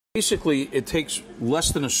Basically, it takes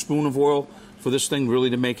less than a spoon of oil for this thing really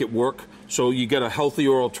to make it work. So you get a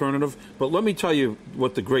healthier alternative. But let me tell you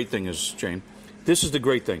what the great thing is, Jane. This is the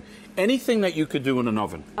great thing. Anything that you could do in an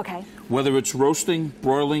oven, okay, whether it's roasting,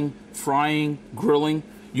 broiling, frying, grilling,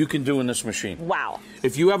 you can do in this machine. Wow.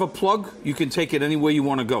 If you have a plug, you can take it anywhere you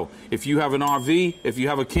want to go. If you have an RV, if you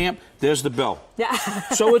have a camp, there's the bell. Yeah.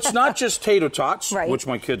 So it's not just tater tots, right, which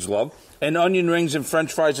my kids love, and onion rings and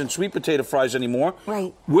french fries and sweet potato fries anymore.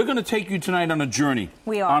 Right. We're going to take you tonight on a journey.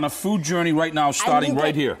 We are. On a food journey right now, starting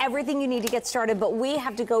right here. Everything you need to get started, but we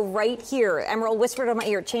have to go right here. Emeril whispered in my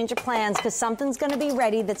ear, change of plans, because something's going to be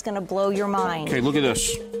ready that's going to blow your mind. Okay, look at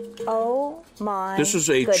this. Oh, my This is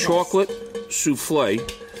a goodness. chocolate souffle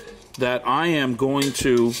that I am going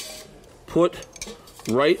to put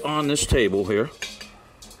right on this table here.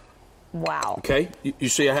 Wow. Okay, you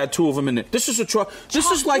see, I had two of them in there. This is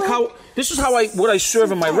This is like how. This is how what I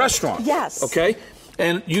serve in my restaurant. Yes. Okay,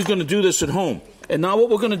 and you're going to do this at home. And now what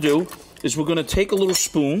we're going to do is we're going to take a little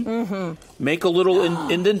spoon, make a little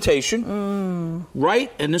indentation,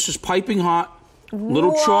 right? And this is piping hot.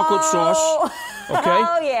 Little chocolate sauce. Okay.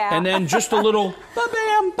 Oh yeah. And then just a little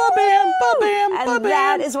ba-bam, ba-bam, ba-bam, and ba-bam.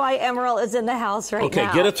 that is why Emeril is in the house right now.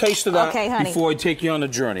 Okay, get a taste of that okay, honey, before I take you on the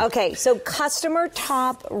journey. Okay, so customer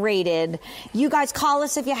top rated. You guys call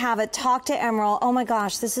us if you have it. Talk to Emeril. Oh my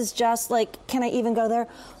gosh, this is just like, can I even go there?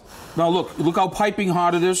 Now look how piping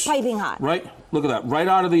hot it is. Piping hot. Right? Look at that. Right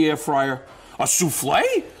out of the air fryer. A souffle?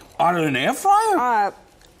 Out of an air fryer?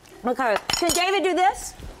 Okay, can David do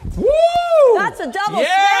this? Woo! That's a double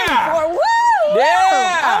yeah! for woo!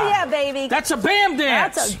 Yeah! Oh yeah, baby. That's a bam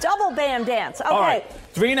dance. That's a double bam dance. Okay. All right.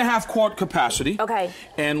 3.5 quart capacity. Okay.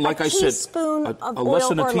 And like I said, less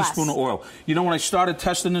than a teaspoon of oil. You know, when I started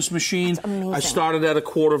testing this machine, I started at a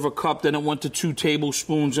quarter of a cup, then it went to 2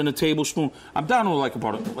 tablespoons and a tablespoon. I'm down to like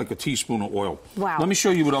a teaspoon of oil. Wow. Let me show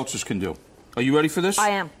you what else this can do. Are you ready for this? I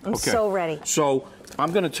am. I'm so ready. So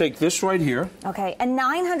I'm going to take this right here. Okay, and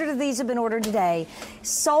 900 of these have been ordered today.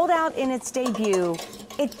 Sold out in its debut.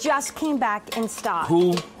 It just came back in stock.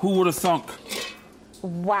 Who would have thunk?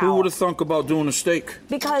 Wow. Who would have thunk about doing a steak?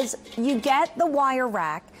 Because you get the wire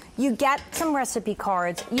rack, you get some recipe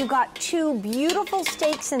cards, you got 2 beautiful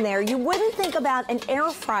steaks in there. You wouldn't think about an air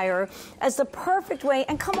fryer as the perfect way.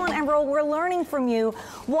 And come on, Emeril, we're learning from you.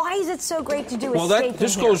 Why is it so great to do a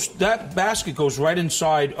steak that basket goes right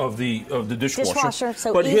inside of the dishwasher. Dishwasher,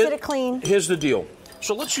 so easy to clean. Here's the deal.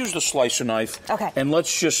 So let's use the slicer knife. Okay. And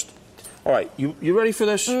let's just. All right, you ready for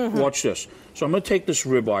this? Watch this. So I'm going to take this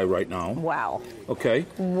ribeye right now. Wow. Okay.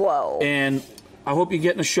 Whoa. And I hope you're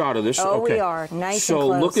getting a shot of this. Oh, okay. we are. Nice and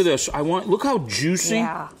close. So look at this. Look how juicy.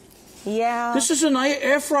 Yeah. Yeah. This is an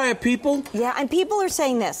air fryer, people. Yeah, and people are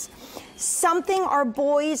saying this. Something our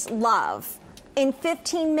boys love. In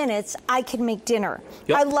 15 minutes, I can make dinner.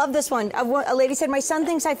 Yep. I love this one. A lady said, my son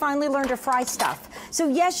thinks I finally learned to fry stuff. So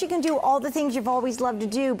yes, you can do all the things you've always loved to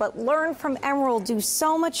do, but learn from Emeril, do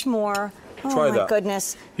so much more. Try that. Oh, my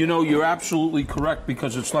goodness. You know, you're absolutely correct,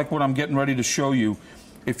 because it's like what I'm getting ready to show you.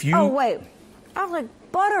 If you... Oh, wait. I like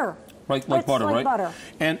butter. Like butter, right? Butter.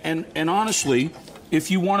 And honestly, if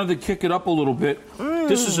you wanted to kick it up a little bit,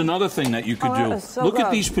 this is another thing that you could do. So Look good.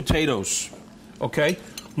 at these potatoes, okay?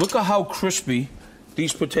 Look at how crispy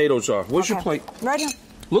these potatoes are. Where's your plate? Right here.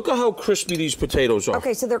 Look at how crispy these potatoes are.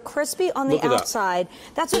 Okay, so they're crispy on the outside.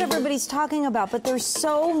 That's what everybody's talking about, but they're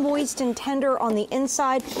so moist and tender on the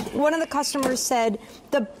inside. One of the customers said,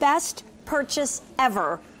 the best purchase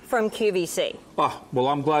ever from QVC. Ah, well,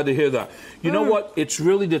 I'm glad to hear that. You know what? It's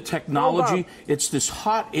really the technology. It's this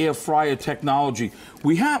hot air fryer technology.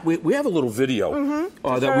 We have a little video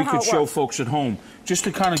that we could show folks at home, just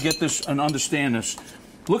to kind of get this and understand this.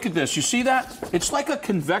 Look at this. You see that? It's like a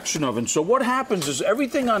convection oven. So what happens is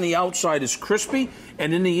everything on the outside is crispy,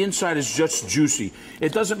 and then the inside is just juicy.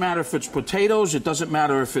 It doesn't matter if it's potatoes. It doesn't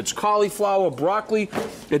matter if it's cauliflower, broccoli.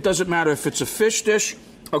 It doesn't matter if it's a fish dish.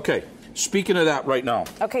 Okay. Speaking of that right now.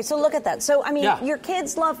 Okay, so look at that. So, I mean, your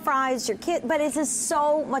kids love fries, but it is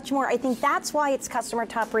so much more. I think that's why it's customer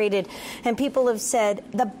top rated. And people have said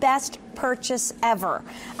the best purchase ever.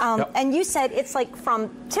 And you said it's like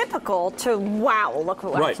from typical to wow, look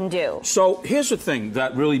what I can do. So here's the thing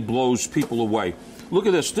that really blows people away. Look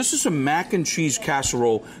at this. This is a mac and cheese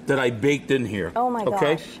casserole that I baked in here. Oh my gosh.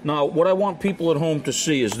 Okay? Now, what I want people at home to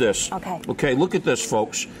see is this. Okay. Okay, look at this,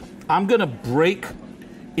 folks. I'm going to break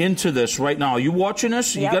into this right now. Are you watching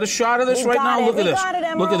this? Yep. You got a shot of this right now? Look at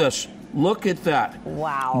this. Look at this. Look at that.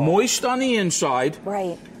 Wow. Moist on the inside.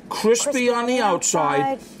 Right. Crispy on the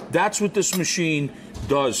outside. That's what this machine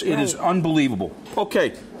does. It is unbelievable.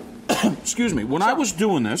 Okay. Excuse me. When I was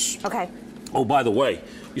doing this, Oh, by the way,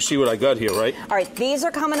 you see what I got here, right? All right, these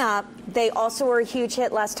are coming up. They also were a huge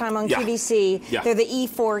hit last time on QVC. Yeah. They're the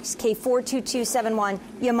E-Forks, K42271.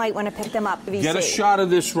 You might want to pick them up. Get a shot of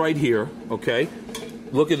this right here, okay?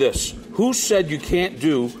 Look at this. Who said you can't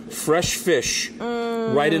do fresh fish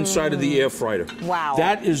right inside of the air fryer? Wow.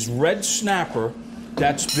 That is red snapper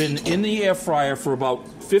that's been in the air fryer for about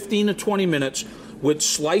 15 to 20 minutes with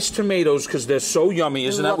sliced tomatoes because they're so yummy.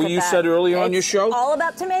 Isn't that what you said earlier on your show? It's all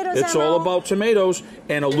about tomatoes, It's Emeril. all about tomatoes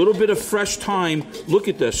and a little bit of fresh thyme. Look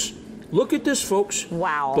at this. Look at this, folks.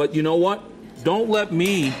 Wow. But you know what? Don't let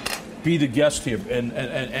me be the guest here,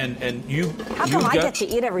 and you. How come I get to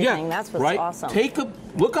eat everything? That's what's awesome.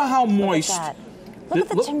 Look at how moist.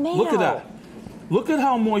 Look at the tomato. Look at that. Look at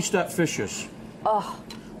how moist that fish is. Oh.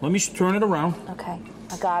 Let me turn it around. Okay,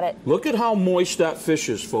 I got it. Look at how moist that fish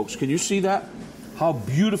is, folks. Can you see that? How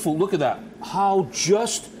beautiful. Look at that. How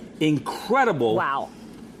just incredible. Wow.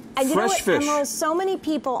 And you fresh know what, fish. Emeril, so many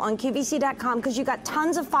people on QVC.com, because you got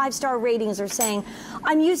tons of 5-star ratings, are saying,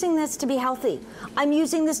 I'm using this to be healthy. I'm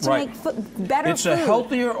using this to make better food. It's a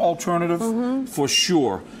healthier alternative for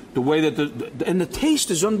sure. The way that the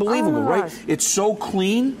taste is unbelievable, right? It's so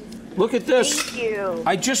clean. Look at this. Thank you.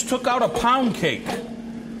 I just took out a pound cake.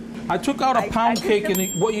 I took out a pound cake,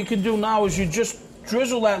 and what you can do now is you just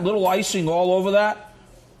drizzle that little icing all over that.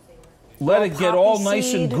 Let it get all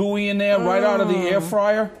nice and gooey in there right out of the air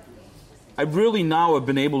fryer. I really now have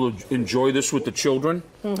been able to enjoy this with the children,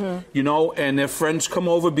 you know, and their friends come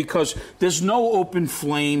over because there's no open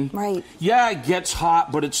flame. Right. Yeah, it gets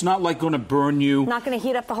hot, but it's not like going to burn you. Not going to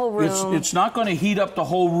heat up the whole room. It's not going to heat up the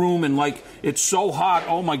whole room and like it's so hot,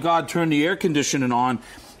 oh my God, turn the air conditioning on.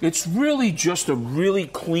 It's really just a really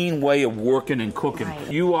clean way of working and cooking. Right.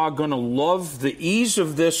 You are going to love the ease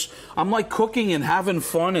of this. I'm like cooking and having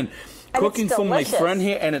fun and cooking for my friend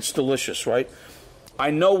here, and it's delicious, right? I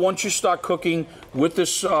know once you start cooking with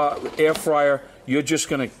this air fryer, you're just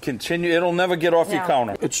going to continue. It'll never get off your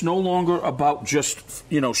counter. It's no longer about just,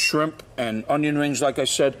 you know, shrimp and onion rings, like I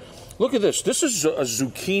said. Look at this. This is a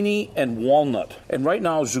zucchini and walnut. And right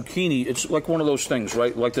now, zucchini, it's like one of those things,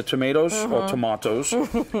 right? Like the tomatoes or tomatoes.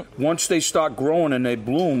 Once they start growing and they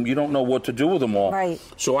bloom, you don't know what to do with them all. Right.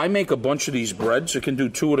 So I make a bunch of these breads. I can do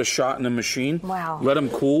 2 at a shot in the machine. Wow. Let them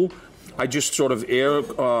cool. I just sort of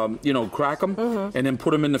crack them and then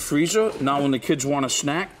put them in the freezer. Now when the kids want a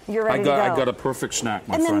snack, you're ready to go. I got a perfect snack,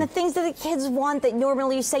 my friend. And then the things that the kids want that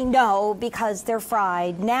normally you say no because they're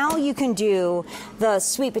fried, now you can do the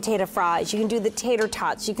sweet potato fries, you can do the tater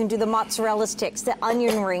tots, you can do the mozzarella sticks, the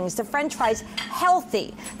onion rings, the french fries,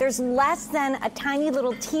 healthy. There's less than a tiny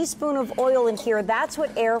little teaspoon of oil in here. That's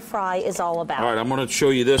what air fry is all about. All right, I'm going to show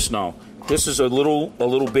you this now. This is a little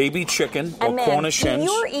baby chicken or Cornish hens.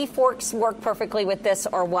 Do your E-forks work perfectly with this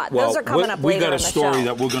or what? Well, those are coming up later we got a in the story show.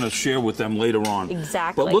 that we're going to share with them later on.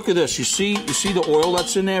 Exactly. But look at this. You see the oil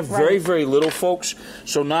that's in there? Very, very little, folks.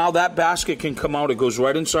 So now that basket can come out. It goes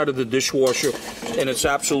right inside of the dishwasher, and it's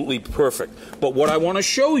absolutely perfect. But what I want to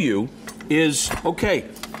show you is, okay,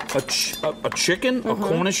 a chicken, a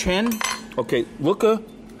Cornish hen. Okay, look at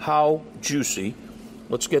how juicy.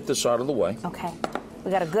 Let's get this out of the way. Okay. We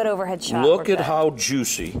got a good overhead shot. Look at how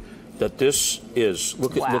juicy that this is.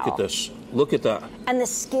 Look at this. Look at that. And the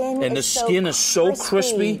skin is so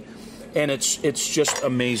crispy. And it's just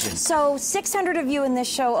amazing. So 600 of you in this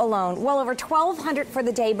show alone, well over 1,200 for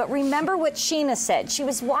the day. But remember what Sheena said. She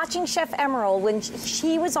was watching Chef Emeril when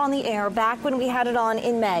she was on the air back when we had it on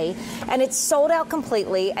in May, and it's sold out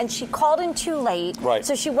completely. And she called in too late,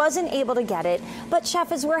 so she wasn't able to get it. But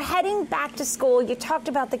Chef, as we're heading back to school, you talked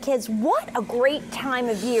about the kids. What a great time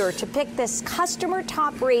of year to pick this customer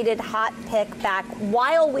top-rated hot pick back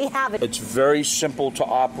while we have it. It's very simple to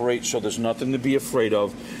operate, so there's nothing to be afraid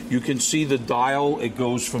of. You can see the dial. It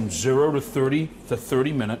goes from 0 to 30 to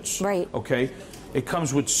 30 minutes. Right. Okay. It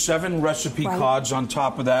comes with 7 recipe cards on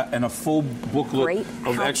top of that and a full booklet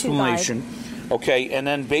of explanation. Okay. And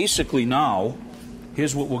then basically now,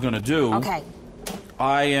 here's what we're going to do. Okay.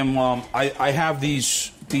 I have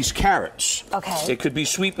these carrots. Okay. It could be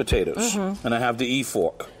sweet potatoes. And I have the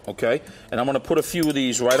E-fork. Okay. And I'm going to put a few of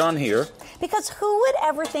these right on here. Because who would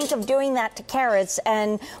ever think of doing that to carrots?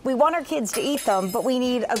 And we want our kids to eat them, but we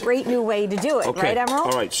need a great new way to do it, right, Emeril?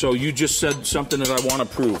 All right, so you just said something that I want to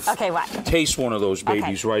prove. Okay, what? Taste one of those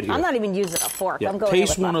babies right here. I'm not even using a fork. Yeah. I'm going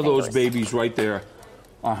Taste with one my of fingers. those babies right there.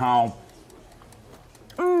 How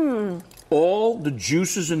all the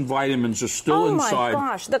juices and vitamins are still inside. Oh my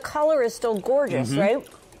gosh, the color is still gorgeous, right?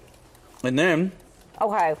 And then...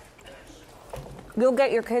 Okay. You'll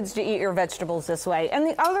get your kids to eat your vegetables this way. And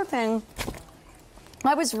the other thing,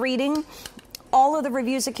 I was reading all of the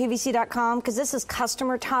reviews at QVC.com because this is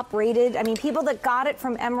customer top rated. I mean, people that got it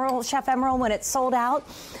from Chef Emeril when it sold out,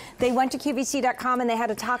 they went to QVC.com and they had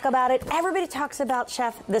to talk about it. Everybody talks about,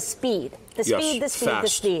 Chef, the speed. The speed, the speed, fast. the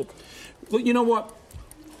speed. Well, you know what?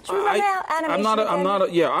 I'm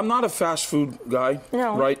not a fast food guy,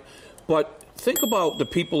 right? But think about the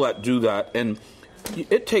people that do that, and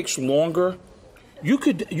it takes longer. You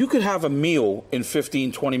could have a meal in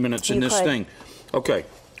 15, 20 minutes in this thing. Okay,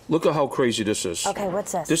 look at how crazy this is. Okay,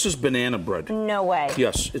 what's this? This is banana bread. No way.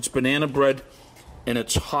 Yes, it's banana bread, and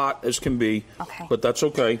it's hot as can be. Okay. But that's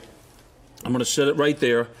okay. I'm going to set it right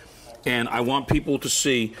there, and I want people to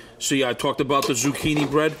see. See, I talked about the zucchini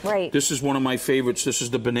bread. Right. This is one of my favorites. This is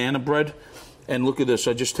the banana bread. And look at this.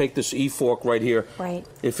 I just take this E-fork right here. Right.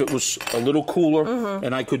 If it was a little cooler,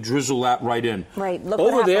 and I could drizzle that right in. Right. Look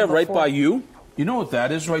over what there, happened right before. by you, you know what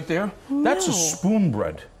that is right there? No. That's a spoon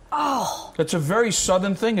bread. Oh. That's a very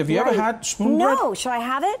southern thing. Have you ever had spoon bread? No. Should I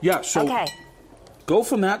have it? Yeah. So okay. Go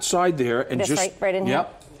from that side there and this just right in here.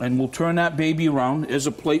 Yep. And we'll turn that baby around. There's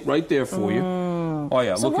a plate right there for you. Oh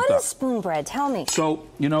yeah, so look at that. So what is spoon bread? Tell me. So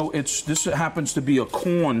this happens to be a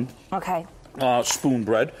corn spoon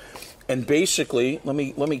bread, and basically, let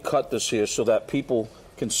me cut this here so that people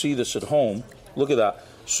can see this at home. Look at that.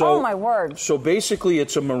 So, oh my word! So basically,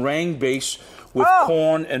 it's a meringue base with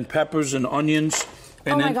corn and peppers and onions.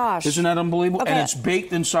 And my gosh! Isn't that unbelievable? Okay. And it's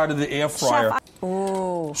baked inside of the air fryer.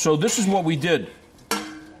 Chef, so this is what we did.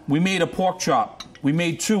 We made a pork chop. We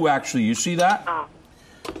made two, actually. You see that?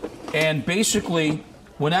 And basically,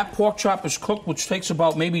 when that pork chop is cooked, which takes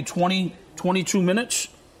about maybe 20, 22 minutes,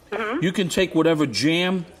 you can take whatever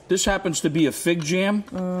jam. This happens to be a fig jam.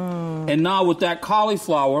 And now with that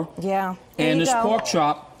cauliflower and this pork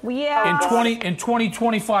chop, in 20,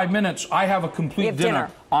 25 minutes, I have a complete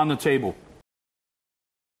dinner on the table.